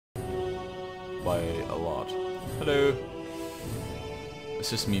by a lot. Hello.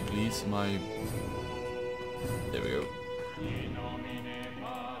 Assist me, please. There we go.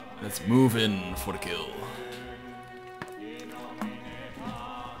 Let's move in for the kill.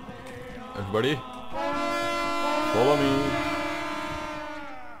 Everybody, follow me.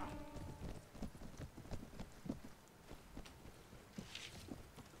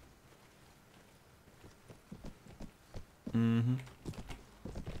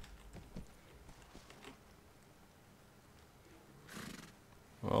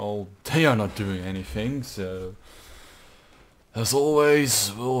 Well, they are not doing anything, so as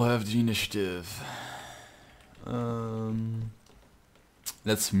always, we'll have the initiative.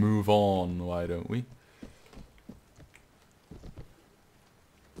 Let's move on, why don't we?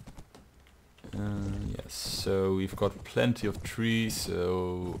 Yes, so we've got plenty of trees,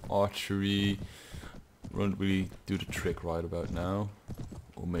 so archery won't really do the trick right about now.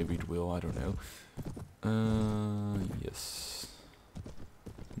 Or maybe it will, I don't know. Yes.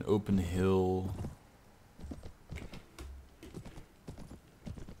 An open hill.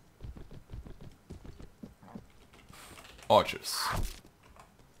 Archers.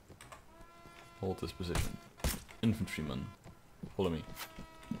 Hold this position. Infantrymen. Follow me.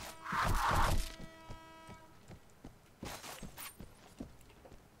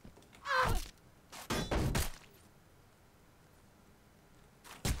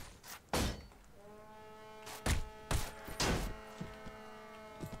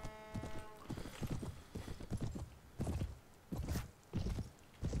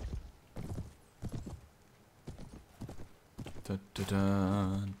 Da da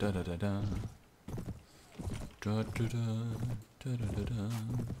da da da da. Da da da da da da.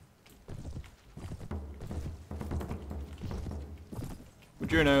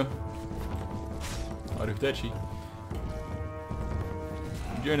 Buongiorno. Arrivederci.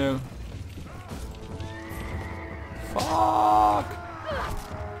 Buongiorno. Fuck.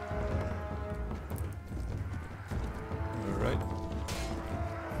 All right.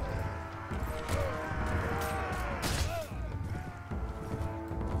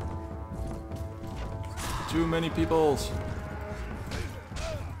 Too many peoples.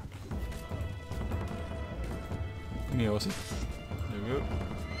 Come here, Aussie. There we go.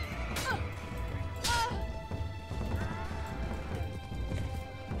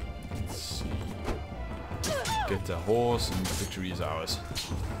 Let's see. Get the horse and the victory is ours.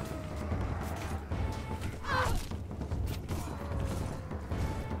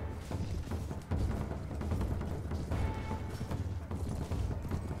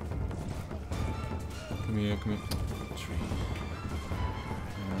 Come here, come here. Tree.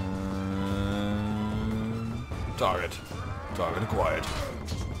 Target. Target acquired.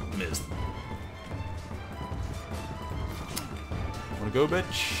 Missed. Wanna go,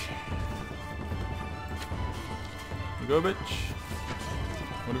 bitch? Wanna go, bitch?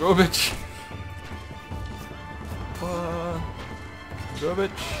 Wanna go, bitch? Go,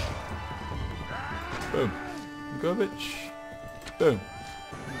 bitch? Boom. Go, bitch? Boom.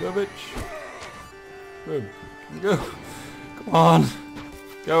 Go, bitch? Boom. Go. Come on.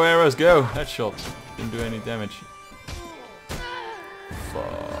 Go, arrows, go. Headshot. Didn't do any damage.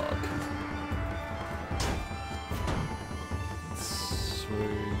 Fuck.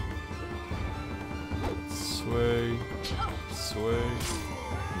 Sway. Sway. Sway.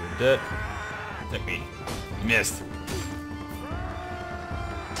 You're dead. Take me. You missed.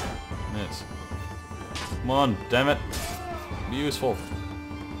 Miss. Come on, damn it. Be useful.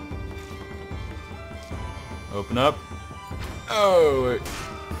 Open up. Oh, wait.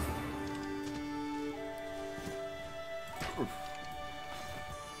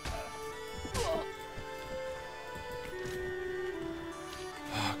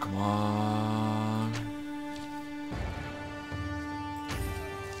 Oh, come on.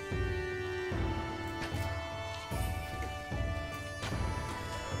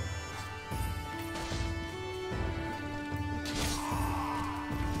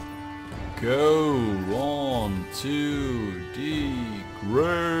 Go on to the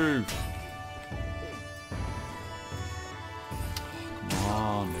grave. Come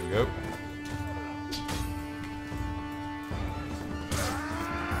on, there we go.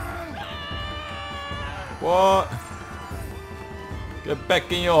 What? Get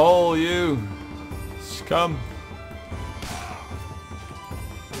back in your hole, you scum.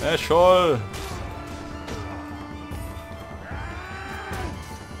 Asshole.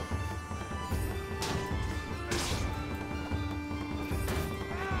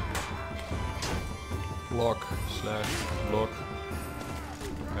 Block / block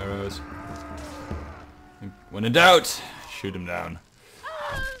arrows. When in doubt, shoot him down.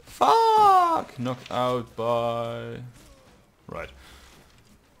 Fuck! knocked out by... Right.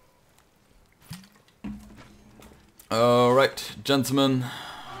 Alright, gentlemen.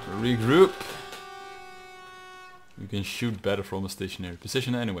 Regroup. You can shoot better from a stationary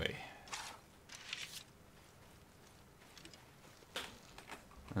position anyway.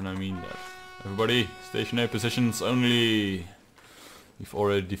 And I mean that. Everybody, stationary positions only. We've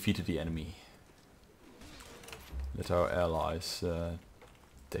already defeated the enemy. Let our allies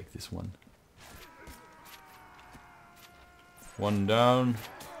take this one. One down.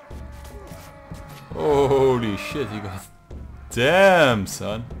 Holy shit, you got... Damn,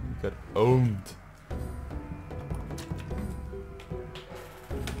 son. You got owned.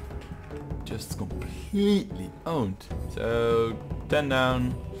 Just completely owned. So, 10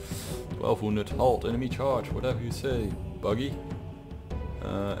 down. 12 wounded. Halt, enemy charge. Whatever you say. Buggy.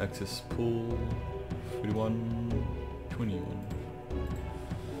 Access pool. 31. 21.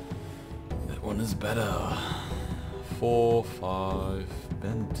 That one is better. 4, 5.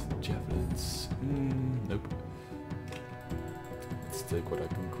 Bent javelins. Nope. Let's take what I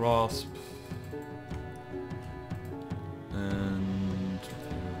can grasp. And...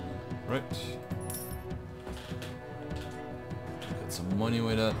 right. Get some money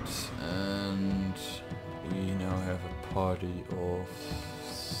with that. And we now have a party of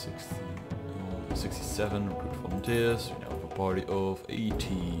 67 recruit volunteers. We now have a party of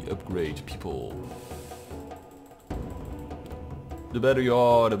 80 upgrade people. The better you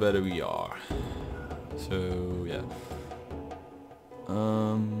are, the better we are. So yeah.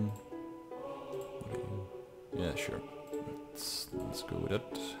 Yeah, sure. Let's go with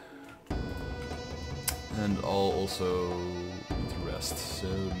that. And I'll also need to rest. So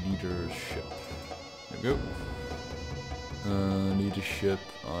leadership. There we go. Leadership.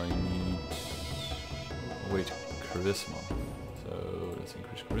 I need. Wait, charisma. So let's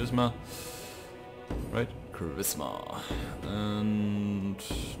increase charisma. Right. Charisma, and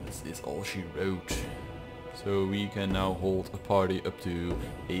this is all she wrote. So we can now hold a party up to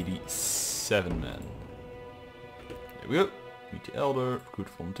 87 men. There we go. Meet the elder, recruit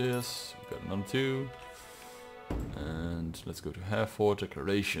volunteers. We've got another 2. And let's go to Hereford,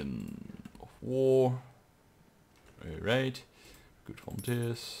 declaration of war. Right. Recruit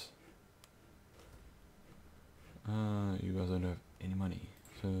volunteers. You guys don't have any money,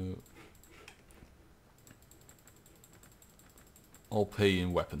 so I'll pay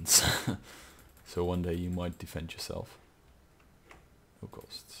in weapons. So one day you might defend yourself. No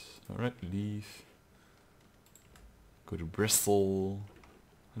costs. Alright, leave. Go to Bristol.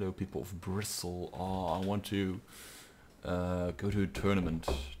 Hello people of Bristol. Oh, I want to go to a tournament.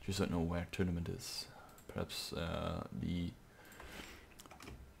 Just don't know where tournament is. Perhaps the...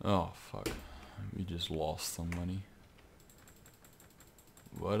 Oh fuck. We just lost some money.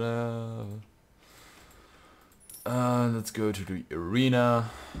 Whatever. Let's go to the arena.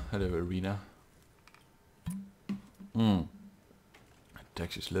 Hello, arena.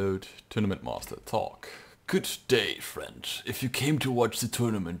 Texas load. Tournament master talk. Good day, friend. If you came to watch the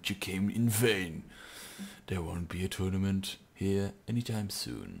tournament, you came in vain. There won't be a tournament here anytime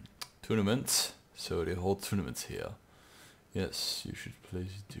soon. Tournaments? So they hold tournaments here. Yes, you should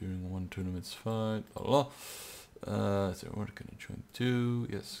place it during one tournament's fight. Blah, blah. So we're gonna join 2.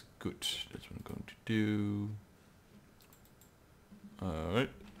 Yes, good. That's what I'm going to do. Alright.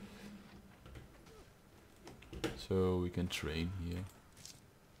 So we can train here.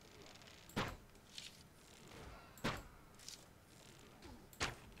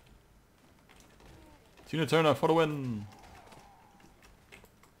 Tina Turner for the win!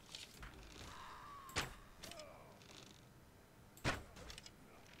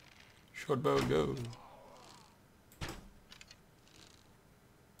 Short bow, go!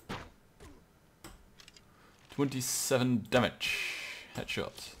 $27 damage.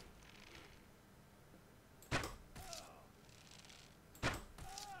 Headshot.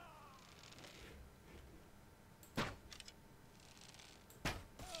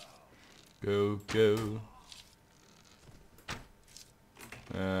 Go, go.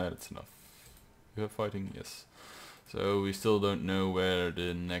 That's enough. You are fighting? Yes. So we still don't know where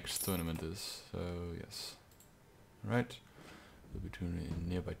the next tournament is. So yes. Right. We'll be touring in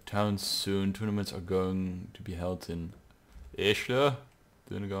nearby towns soon. Tournaments are going to be held in Eschle,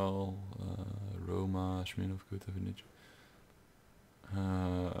 Donegal, Roma, Smirnov, Kutavinich.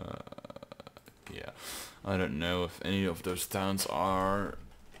 Yeah. I don't know if any of those towns are...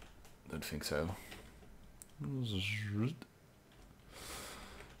 Don't think so.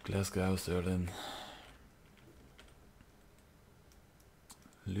 Glasgow, Stirling.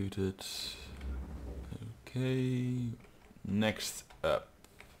 Looted. Okay. Next up.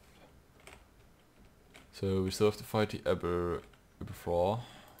 So we still have to fight the Eberfraw.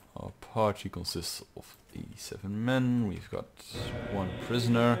 Our party consists of 87 men. We've got 1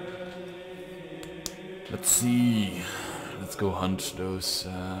 prisoner. Let's see. Let's go hunt those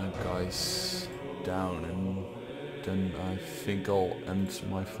guys down, and then I think I'll end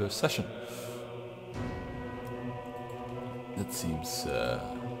my first session. That seems a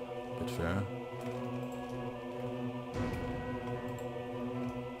bit fair.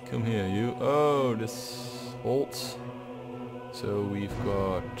 Come here, you. Oh, this holds. So we've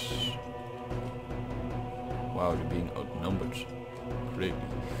got... Wow, they're being outnumbered greatly.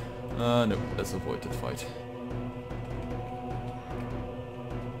 No, let's avoid that fight.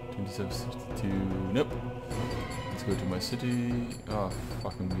 2762. Nope. Let's go to my city. Ah,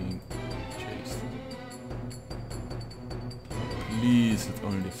 fucking being chased. Please, let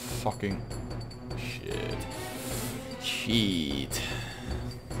only the fucking shit. Cheat.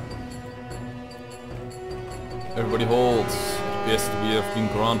 Everybody holds. It appears that we have been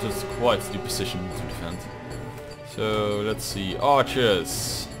granted quite the position to defend. So let's see.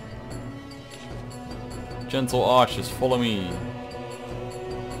 Archers. Gentle archers, follow me.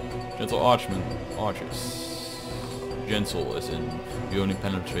 Gentle archmen, archers. Gentle as in we only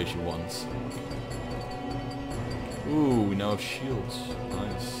penetrate you once. Ooh, we now have shields.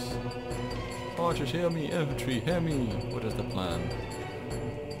 Nice. Archers, hear me. Infantry, hear me. What is the plan?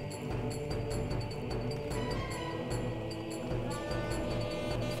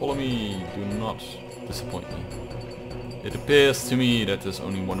 Follow me. Do not disappoint me. It appears to me that there's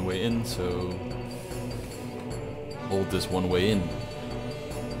only one way in, so hold this one way in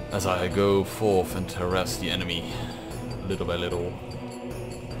as I go forth and harass the enemy little by little.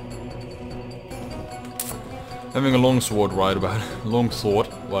 Having a longsword right about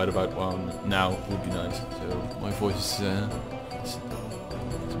now would be nice. So my voice is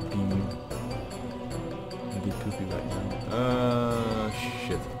being a bit poopy right now.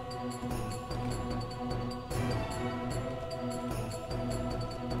 Shit.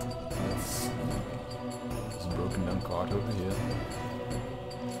 There's a broken down cart over here.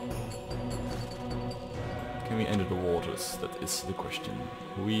 Can we enter the waters? That is the question.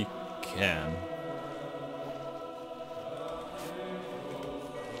 We can.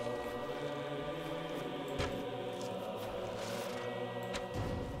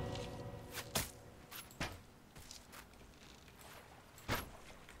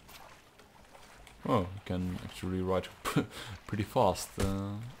 Oh, we can actually ride pretty fast.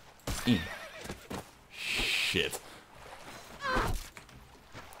 Shit.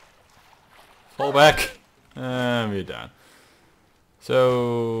 Fall back. And we're down.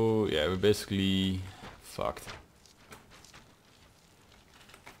 So, yeah, we're basically fucked.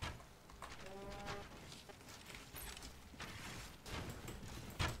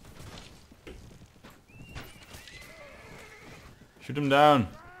 Shoot him down.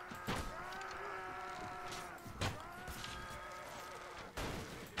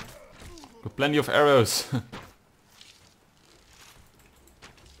 Got plenty of arrows.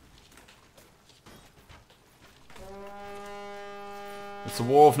 It's a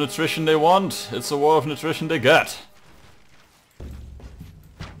war of nutrition they want. It's a war of nutrition they get.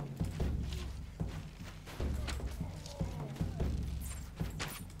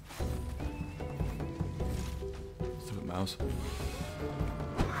 Stupid mouse.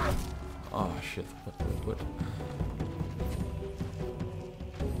 Oh shit. What?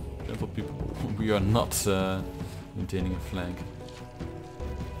 Gentle people. We are not maintaining a flank.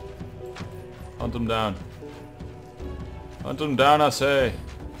 Hunt them down. Hunt them down, I say.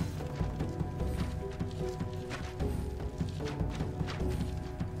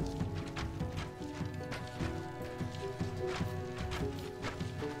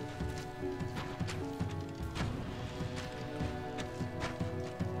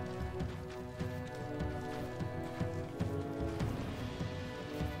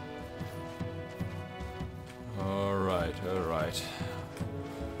 Alright.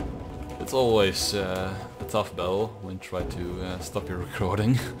 It's always a tough battle when you try to stop your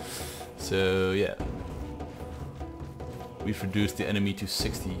recording. So yeah, we've reduced the enemy to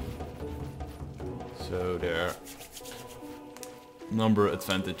 60. So their number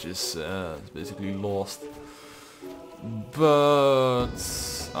advantage is basically lost. But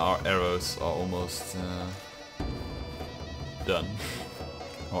our arrows are almost done.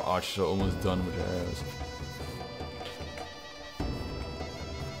 Our archers are almost done with their arrows.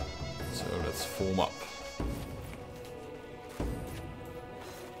 So let's form up.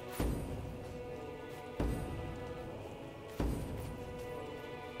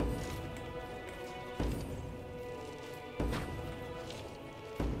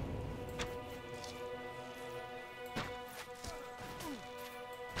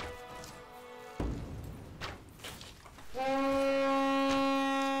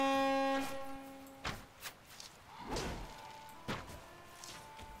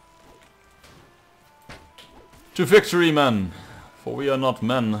 To victory, men! For we are not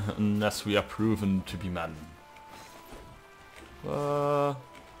men unless we are proven to be men. Do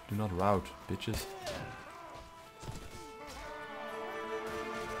not rout, bitches.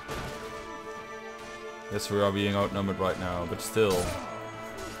 Yes, we are being outnumbered right now, but still.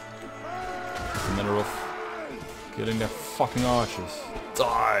 It's a matter of killing their fucking archers.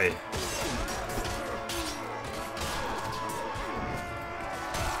 Die!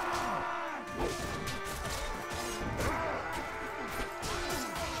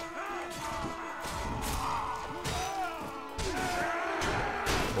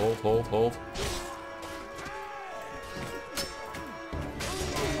 Hold.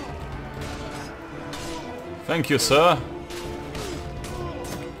 Thank you, sir.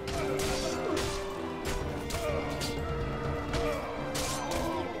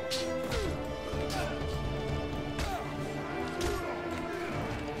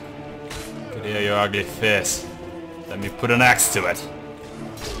 Get here, you ugly face. Let me put an axe to it.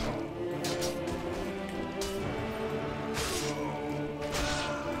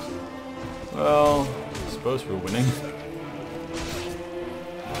 Well, I suppose we're winning.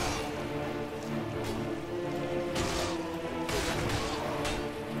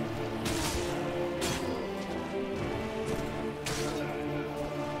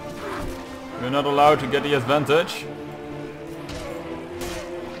 We're not allowed to get the advantage.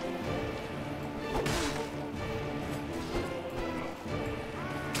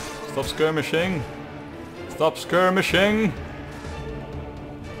 Stop skirmishing. Stop skirmishing.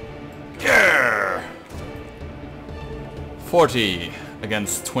 Yeah! 40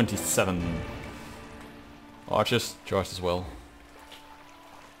 against 27. Archers charged as well.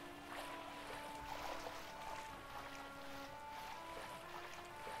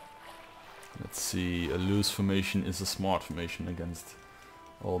 Let's see, a loose formation is a smart formation against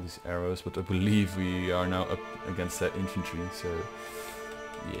all these arrows, but I believe we are now up against their infantry, so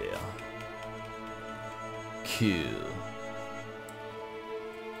yeah. Kill.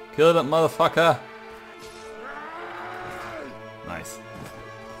 Kill that motherfucker! Nice.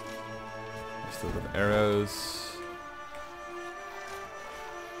 Still got arrows.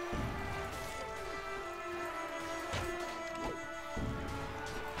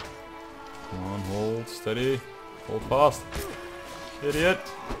 Come on, hold, steady, hold fast. Idiot!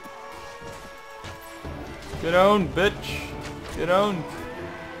 Get on, bitch! Get on!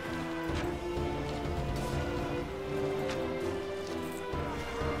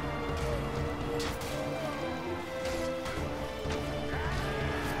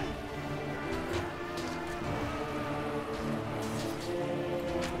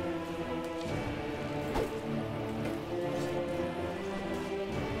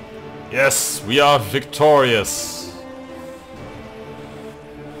 Yes, we are victorious.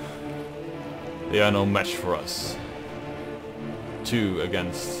 They are no match for us. 2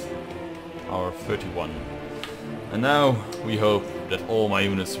 against our 31. And now we hope that all my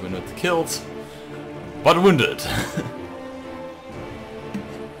units were not killed, but wounded.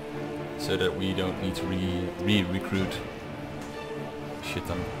 So that we don't need to re-recruit shit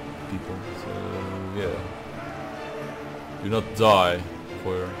ton of people. So yeah. Do not die,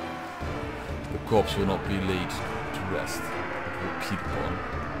 for the corpse will not be laid to rest. It will keep on.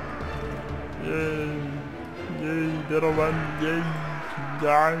 Yay! Yay, little one! Yay!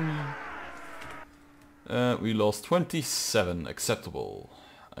 Die! We lost 27, acceptable,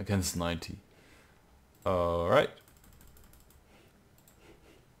 against 90. Alright.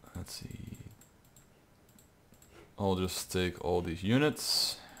 Let's see. I'll just take all these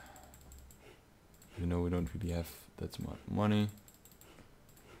units. You know we don't really have that much money.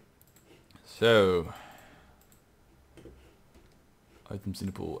 So, items in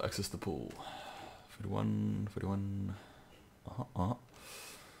the pool, access the pool. 41, 29,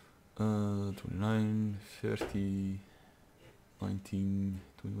 30, 19,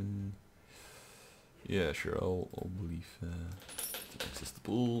 21. Yeah, sure, I'll believe to access the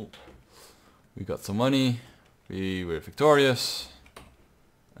pool. We got some money, we were victorious,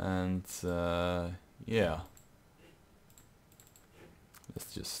 and yeah.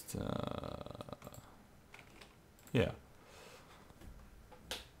 Let's just, yeah.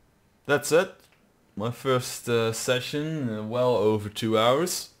 That's it. My first session, well over 2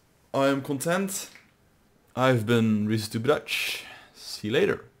 hours. I am content. I've been ReasonsToBeDutch. See you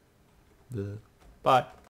later. Bye.